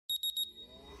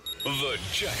The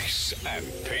Jace and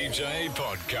PJ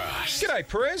Podcast. G'day,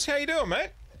 Perez. How you doing, mate?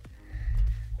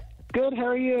 Good, how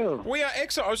are you? We are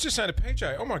excellent. I was just saying to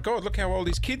PJ, oh my God, look how old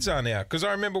his kids are now. Because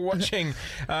I remember watching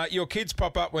your kids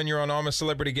pop up when you're on I'm a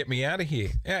Celebrity, Get Me Out of Here.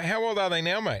 How old are they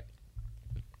now, mate?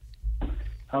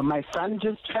 My son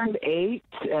just turned 8,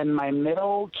 and my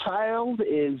middle child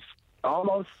is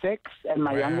almost 6, and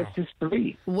my youngest is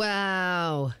 3.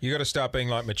 Wow. You got to start being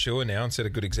like mature now and set a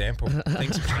good example.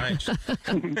 Things have changed.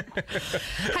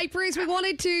 Hey, Perez, we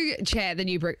wanted to chat the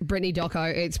new Britney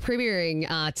doco. It's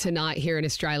premiering tonight here in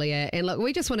Australia. And look,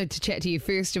 we just wanted to chat to you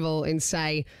first of all and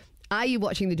say, are you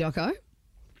watching the doco?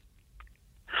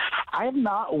 I have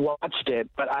not watched it,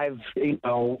 but I've,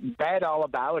 read all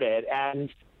about it.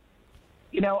 And,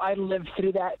 I lived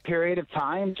through that period of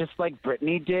time just like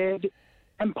Britney did.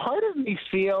 And part of me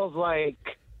feels like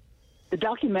the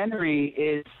documentary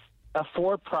is a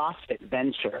for-profit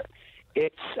venture.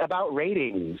 It's about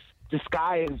ratings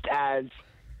disguised as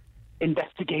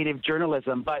investigative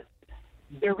journalism, but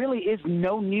there really is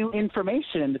no new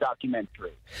information in the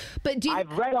documentary. But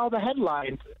I've read all the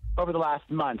headlines over the last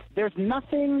month. There's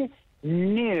nothing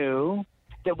new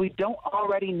that we don't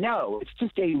already know. It's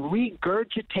just a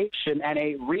regurgitation and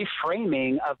a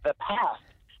reframing of the past.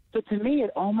 So to me,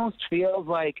 it almost feels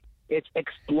like it's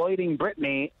exploiting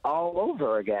Britney all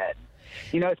over again.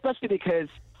 Especially because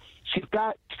she's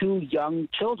got 2 young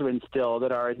children still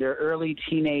that are in their early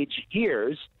teenage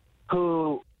years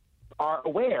who are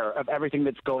aware of everything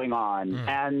that's going on.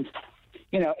 And,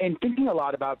 in thinking a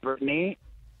lot about Britney,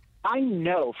 I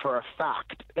know for a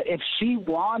fact that if she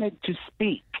wanted to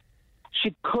speak,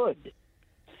 she could.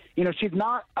 She's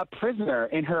not a prisoner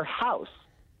in her house.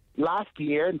 Last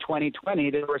year, in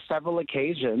 2020, there were several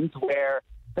occasions where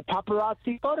the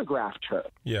paparazzi photographed her.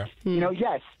 Yeah.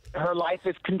 Yes, her life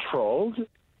is controlled.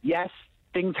 Yes,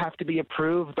 things have to be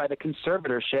approved by the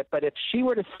conservatorship. But if she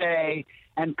were to say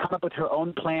and come up with her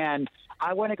own plan,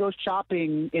 I want to go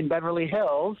shopping in Beverly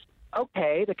Hills,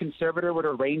 okay, the conservator would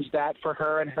arrange that for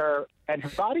her and her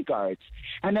bodyguards.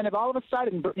 And then if all of a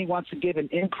sudden Britney wants to give an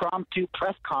impromptu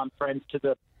press conference to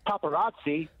the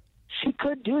paparazzi, she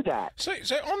could do that. So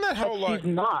on that whole, she's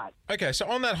not. Okay, so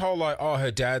on that whole,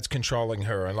 her dad's controlling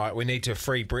her and, we need to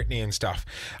free Britney and stuff.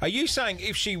 Are you saying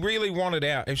if she really wanted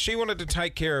out, if she wanted to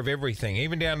take care of everything,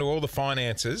 even down to all the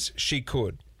finances, she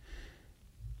could?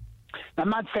 I'm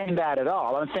not saying that at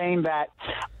all. I'm saying that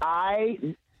I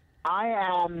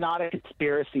am not a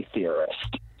conspiracy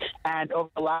theorist. And over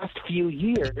the last few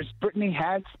years, Britney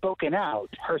has spoken out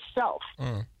herself.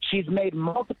 She's made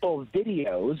multiple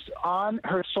videos on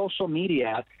her social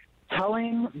media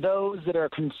telling those that are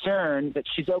concerned that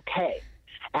she's okay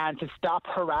and to stop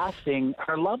harassing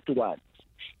her loved ones.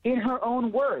 In her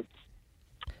own words,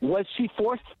 was she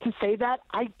forced to say that?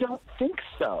 I don't think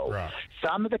so. Right.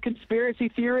 Some of the conspiracy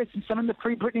theorists and some of the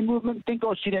pre-Britney movement think,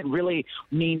 she didn't really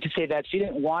mean to say that. She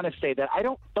didn't want to say that. I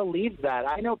don't believe that.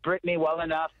 I know Britney well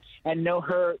enough and know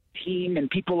her team and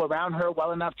people around her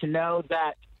well enough to know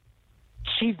that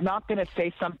she's not going to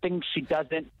say something she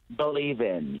doesn't believe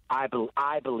in, I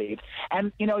believe.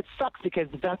 And, it sucks because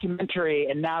the documentary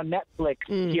and now Netflix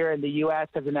here in the U.S.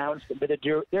 has announced that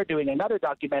they're doing another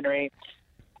documentary.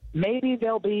 Maybe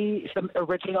there'll be some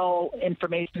original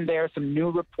information there, some new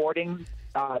reporting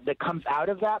that comes out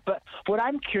of that. But what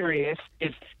I'm curious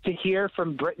is to hear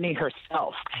from Britney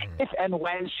herself, if and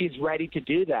when she's ready to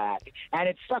do that. And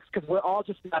it sucks because we're all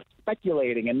just not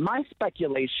speculating. And my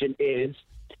speculation is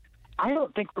I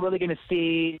don't think we're really going to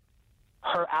see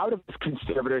her out of this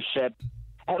conservatorship,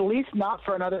 at least not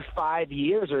for another 5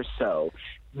 years or so.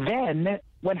 Then,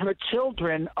 when her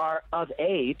children are of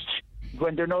age,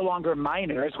 when they're no longer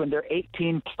minors, when they're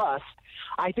 18 plus,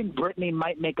 I think Britney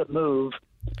might make a move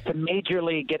to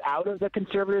majorly get out of the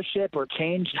conservatorship or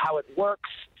change how it works,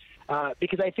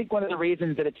 because I think one of the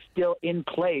reasons that it's still in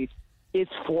place is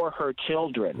for her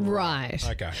children. Right.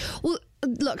 Okay. Well,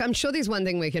 look, I'm sure there's one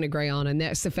thing we can agree on, and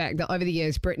that's the fact that over the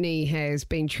years, Britney has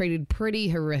been treated pretty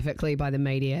horrifically by the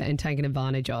media and taken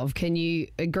advantage of. Can you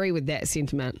agree with that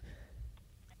sentiment?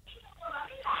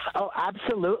 Oh,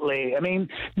 absolutely. I mean,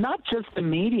 not just the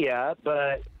media,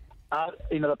 but,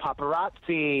 the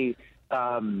paparazzi,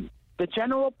 the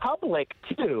general public,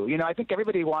 too. I think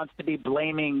everybody wants to be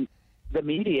blaming the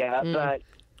media, but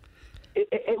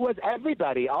it was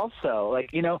everybody also.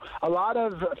 A lot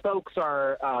of folks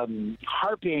are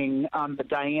harping on the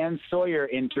Diane Sawyer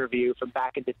interview from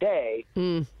back in the day.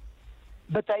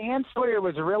 But Diane Sawyer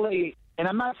was really, and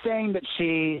I'm not saying that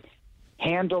she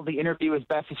handled the interview as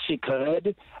best as she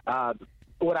could.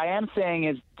 What I am saying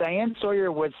is Diane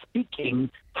Sawyer was speaking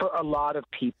for a lot of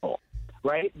people,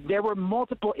 right? There were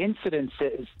multiple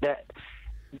incidences that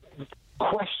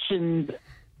questioned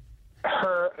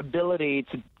her ability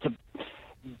to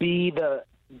be the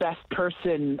best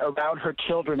person around her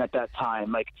children at that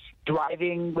time, like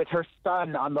driving with her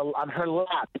son on her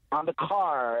lap on the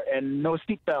car and no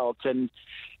seatbelt, and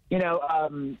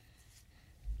and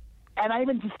I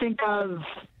even just think of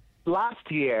last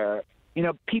year.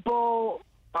 People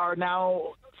are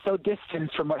now so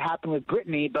distant from what happened with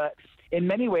Britney, but in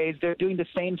many ways they're doing the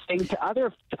same thing to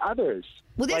others.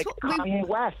 Well, that's like what Kanye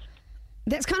West.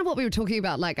 That's kind of what we were talking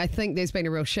about. Like, I think there's been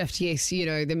a real shift. Yes,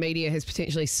 the media has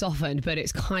potentially softened, but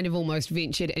it's kind of almost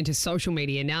ventured into social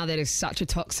media. Now that is such a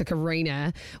toxic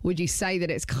arena. Would you say that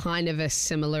it's kind of a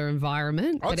similar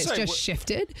environment, but it's just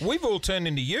shifted? We've all turned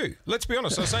into you. Let's be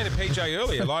honest. I was saying to PJ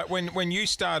earlier, like when you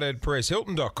started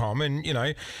PerezHilton.com and,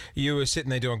 you were sitting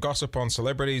there doing gossip on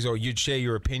celebrities, or you'd share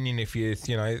your opinion if you,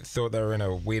 thought they were in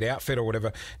a weird outfit or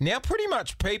whatever. Now pretty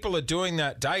much people are doing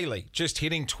that daily, just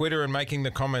hitting Twitter and making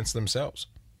the comments themselves.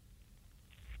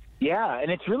 Yeah, and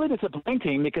it's really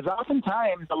disappointing because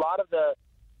oftentimes a lot of the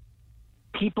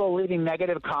people leaving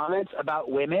negative comments about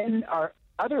women are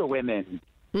other women.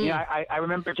 I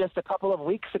remember just a couple of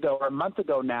weeks ago or a month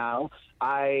ago now,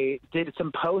 I did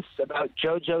some posts about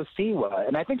JoJo Siwa,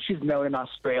 and I think she's known in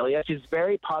Australia. She's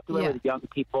very popular with young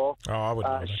people. Oh, I would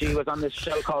know she was on this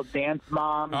show called Dance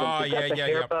Moms. Oh, and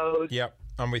hair bows. Yep,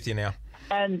 I'm with you now.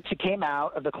 And she came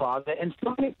out of the closet, and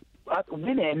so many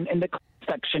women in the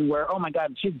section where, oh my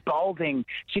God, she's balding.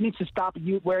 She needs to stop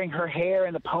wearing her hair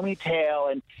in the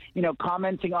ponytail, and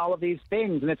commenting all of these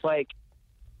things. And it's like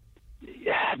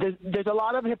there's a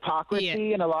lot of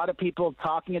hypocrisy and a lot of people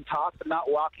talking a talk but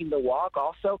not walking the walk.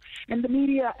 Also, and the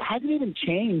media hasn't even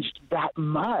changed that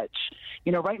much.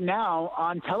 Right now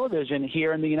on television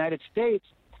here in the United States,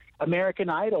 American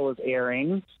Idol is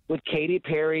airing with Katy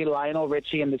Perry, Lionel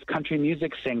Richie, and this country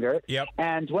music singer. Yep.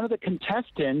 And one of the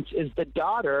contestants is the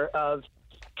daughter of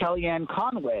Kellyanne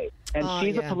Conway. And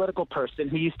she's a political person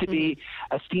who used to be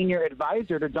a senior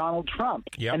advisor to Donald Trump.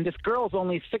 Yep. And this girl's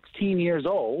only 16 years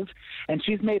old, and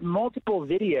she's made multiple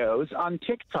videos on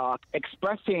TikTok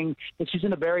expressing that she's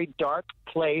in a very dark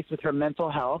place with her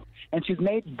mental health, and she's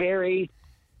made very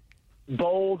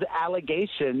bold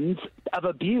allegations of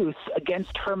abuse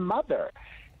against her mother.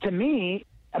 To me,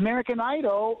 American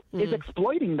Idol is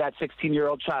exploiting that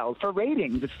 16-year-old child for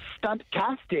ratings. It's stunt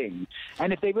casting.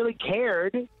 And if they really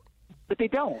cared, but they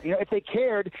don't. If they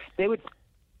cared, they would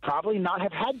probably not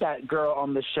have had that girl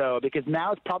on the show, because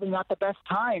now it's probably not the best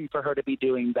time for her to be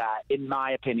doing that, in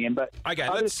my opinion. But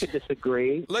others could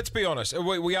disagree. Let's be honest.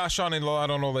 We are shining light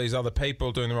on all these other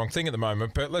people doing the wrong thing at the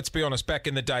moment, but let's be honest. Back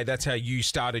in the day, that's how you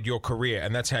started your career,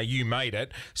 and that's how you made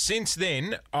it. Since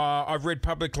then, I've read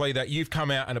publicly that you've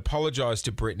come out and apologised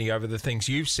to Britney over the things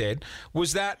you've said.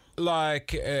 Was that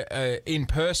like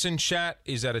in-person chat?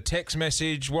 Is that a text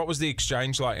message? What was the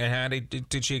exchange like, and how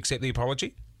did she accept the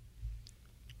apology?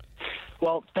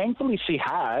 Well, thankfully she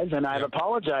has, and I've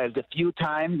apologized a few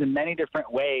times in many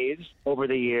different ways over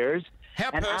the years. How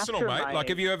personal, mate? Like,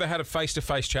 have you ever had a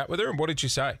face-to-face chat with her, and what did you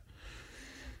say?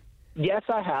 Yes,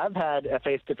 I have had a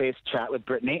face-to-face chat with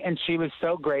Britney, and she was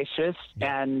so gracious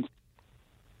and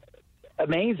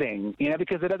amazing,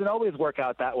 because it doesn't always work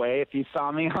out that way. If you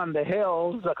saw me on the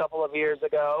hills a couple of years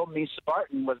ago, Misha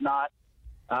Barton was not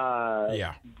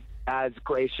as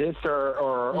gracious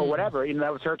or whatever.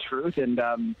 That was her truth, and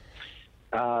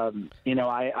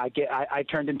I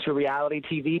turned into reality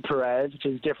TV Perez, which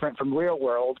is different from real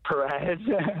world Perez.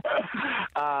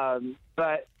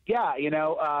 But yeah,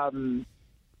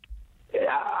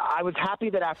 I was happy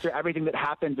that after everything that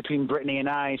happened between Britney and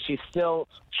I, she still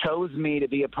chose me to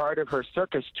be a part of her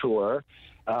circus tour,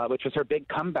 which was her big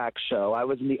comeback show. I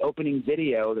was in the opening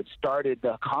video that started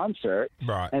the concert,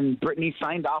 right. And Britney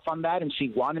signed off on that, and she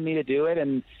wanted me to do it.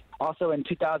 And also in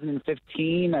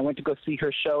 2015, I went to go see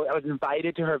her show. I was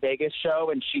invited to her Vegas show,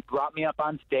 and she brought me up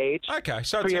on stage. Okay,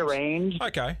 so prearranged.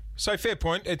 Okay, so fair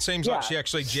point. It seems like she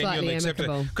actually genuinely accepted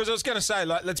it. Because I was going to say,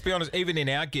 like, let's be honest, even in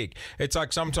our gig, it's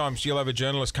like sometimes you'll have a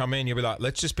journalist come in, you'll be like,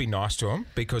 let's just be nice to him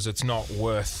because it's not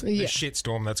worth the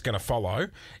shitstorm that's going to follow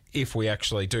if we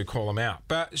actually do call them out.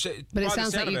 But it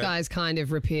sounds like you guys kind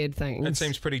of repaired things. It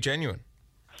seems pretty genuine.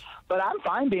 But I'm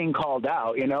fine being called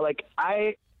out. Like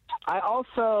I've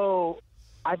also,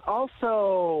 like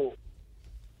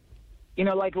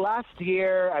last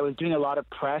year, I was doing a lot of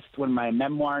press when my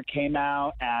memoir came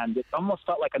out, and it almost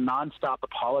felt like a nonstop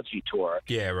apology tour.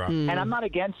 Yeah, right. And I'm not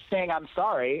against saying I'm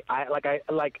sorry.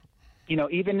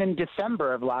 Even in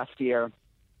December of last year,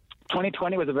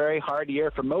 2020 was a very hard year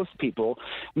for most people,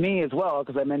 me as well,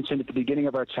 because I mentioned at the beginning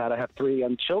of our chat I have 3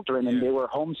 young children, and they were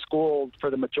homeschooled for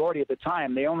the majority of the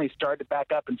time. They only started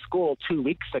back up in school 2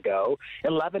 weeks ago.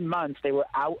 11 months they were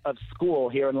out of school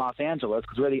here in Los Angeles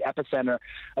because we're the epicenter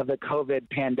of the COVID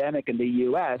pandemic in the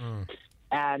U.S.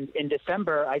 And in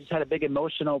December, I just had a big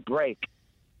emotional break.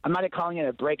 I'm not calling it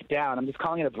a breakdown. I'm just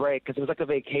calling it a break because it was like a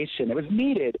vacation. It was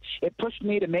needed. It pushed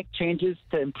me to make changes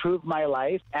to improve my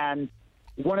life. And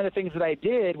one of the things that I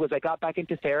did was I got back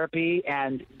into therapy,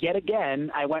 and yet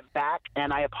again, I went back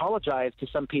and I apologized to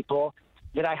some people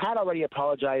that I had already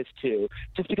apologized to,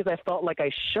 just because I felt like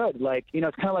I should. Like, you know,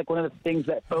 it's kind of like one of the things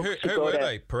that folks who go were to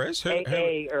they, Perez?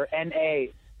 AA or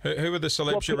NA. Who were the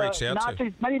celebs you reached out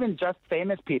to? Not even just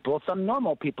famous people, some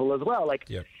normal people as well. Like,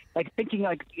 like thinking,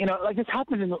 like, you know, like this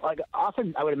happens in, like,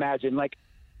 often I would imagine, like,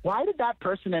 why did that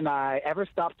person and I ever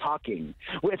stop talking?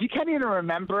 Well, if you can't even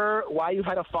remember why you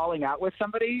had a falling out with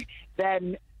somebody,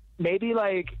 then maybe,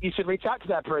 like, you should reach out to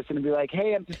that person and be like,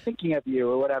 hey, I'm just thinking of you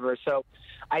or whatever. So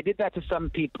I did that to some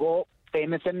people,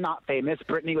 famous and not famous.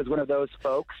 Britney was one of those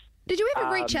folks. Did you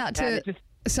ever reach out to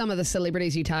some of the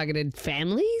celebrities you targeted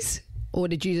families? Or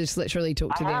did you just literally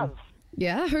talk to them?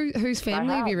 Yeah? Whose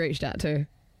family have you reached out to?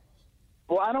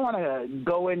 Well, I don't want to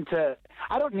go into –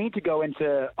 I don't need to go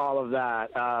into all of that,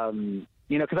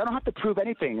 you know, because I don't have to prove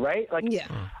anything, right? Like,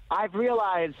 I've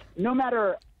realized no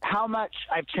matter how much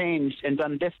I've changed and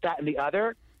done this, that, and the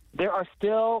other, there are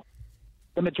still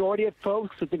the majority of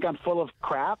folks who think I'm full of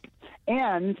crap,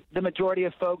 and the majority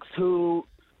of folks who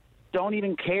don't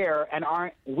even care and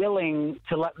aren't willing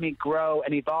to let me grow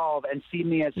and evolve and see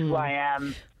me as who I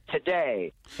am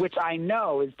today, which I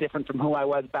know is different from who I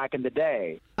was back in the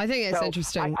day. I think it's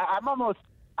interesting. I'm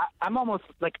almost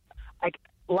like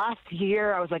last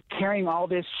year I was like carrying all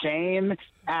this shame,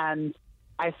 and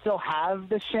I still have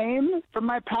the shame from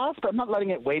my past, but I'm not letting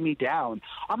it weigh me down.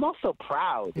 I'm also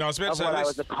proud of what I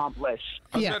was accomplished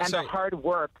and the hard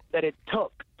work that it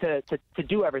took to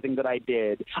do everything that I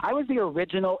did. I was the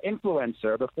original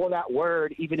influencer before that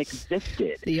word even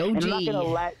existed. The OG. And I'm not going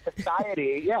to let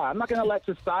society, I'm not going to let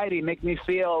society make me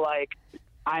feel like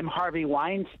I'm Harvey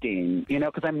Weinstein, you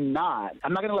know, because I'm not.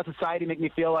 I'm not going to let society make me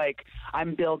feel like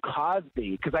I'm Bill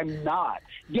Cosby, because I'm not.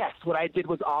 Yes, what I did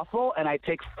was awful, and I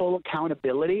take full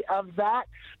accountability of that,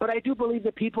 but I do believe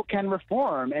that people can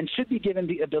reform and should be given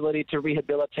the ability to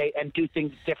rehabilitate and do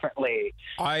things differently.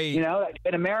 You know,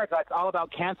 in America, it's all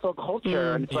about cancel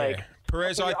culture, and it's like,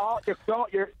 Perez, you're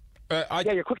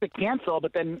quick to cancel,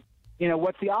 but then, you know,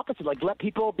 what's the opposite? Like, let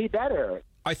people be better.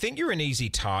 I think you're an easy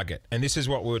target, and this is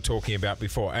what we were talking about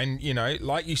before. And, you know,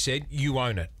 like you said, you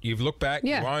own it. You've looked back,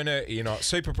 you own it. You're not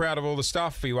super proud of all the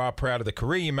stuff. You are proud of the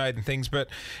career you made and things, but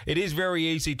it is very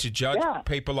easy to judge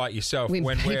people like yourself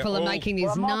when people are making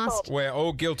these nasty. We're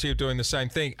all guilty of doing the same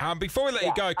thing. Before we let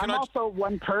you go, I'm also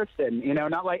one person, you know,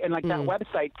 not like, and like that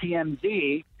website,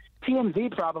 TMZ.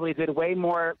 TMZ probably did way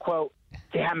more, quote,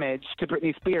 damage to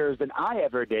Britney Spears than I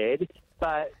ever did,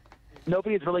 but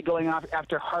nobody's really going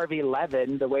after Harvey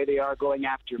Levin the way they are going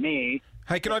after me.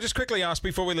 Hey, can I just quickly ask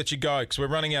before we let you go, because we're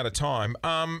running out of time,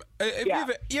 have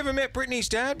you ever met Britney's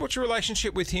dad? What's your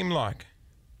relationship with him like?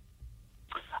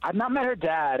 I've not met her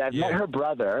dad. I've met her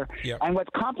brother. And what's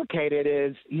complicated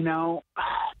is, you know,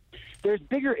 there's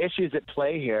bigger issues at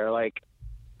play here, like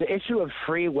the issue of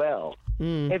free will.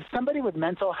 If somebody with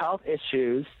mental health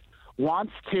issues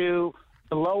wants to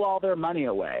blow all their money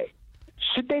away,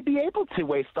 should they be able to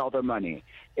waste all their money?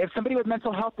 If somebody with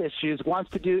mental health issues wants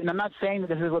to do, and I'm not saying that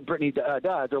this is what Britney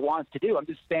does or wants to do, I'm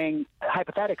just saying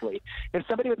hypothetically, if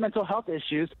somebody with mental health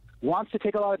issues wants to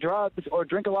take a lot of drugs or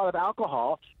drink a lot of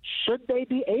alcohol, should they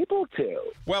be able to?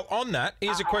 Well, on that,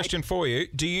 here's a question for you.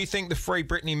 Do you think the Free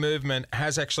Britney movement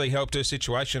has actually helped her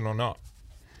situation or not?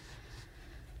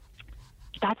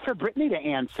 That's for Britney to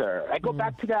answer. I go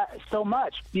back to that so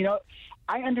much. You know,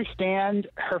 I understand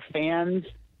her fans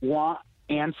want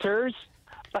answers,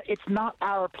 but it's not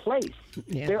our place.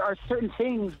 There are certain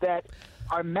things that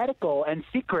are medical and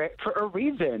secret for a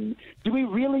reason. Do we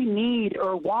really need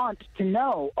or want to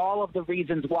know all of the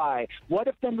reasons why? What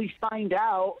if then we find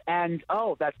out and,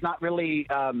 that's not really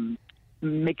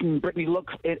making Britney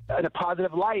look in a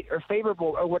positive light or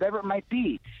favorable or whatever it might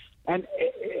be? And,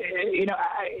 you know,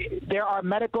 there are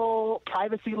medical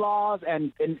privacy laws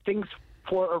and things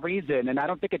for a reason, and I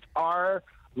don't think it's our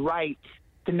right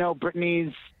to know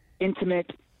Britney's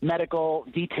intimate medical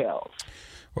details.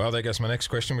 Well, there goes my next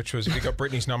question, which was, have you got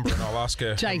Britney's number? And I'll ask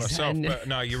her myself. But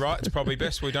no, you're right. It's probably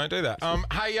best we don't do that.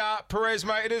 Hey, Perez,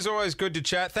 mate, it is always good to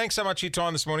chat. Thanks so much for your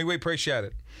time this morning. We appreciate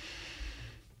it.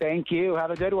 Thank you.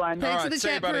 Have a good one. Thanks for the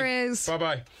chat, Perez.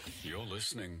 Bye-bye. You're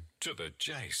listening to the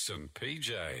Jason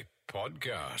PJ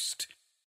Podcast.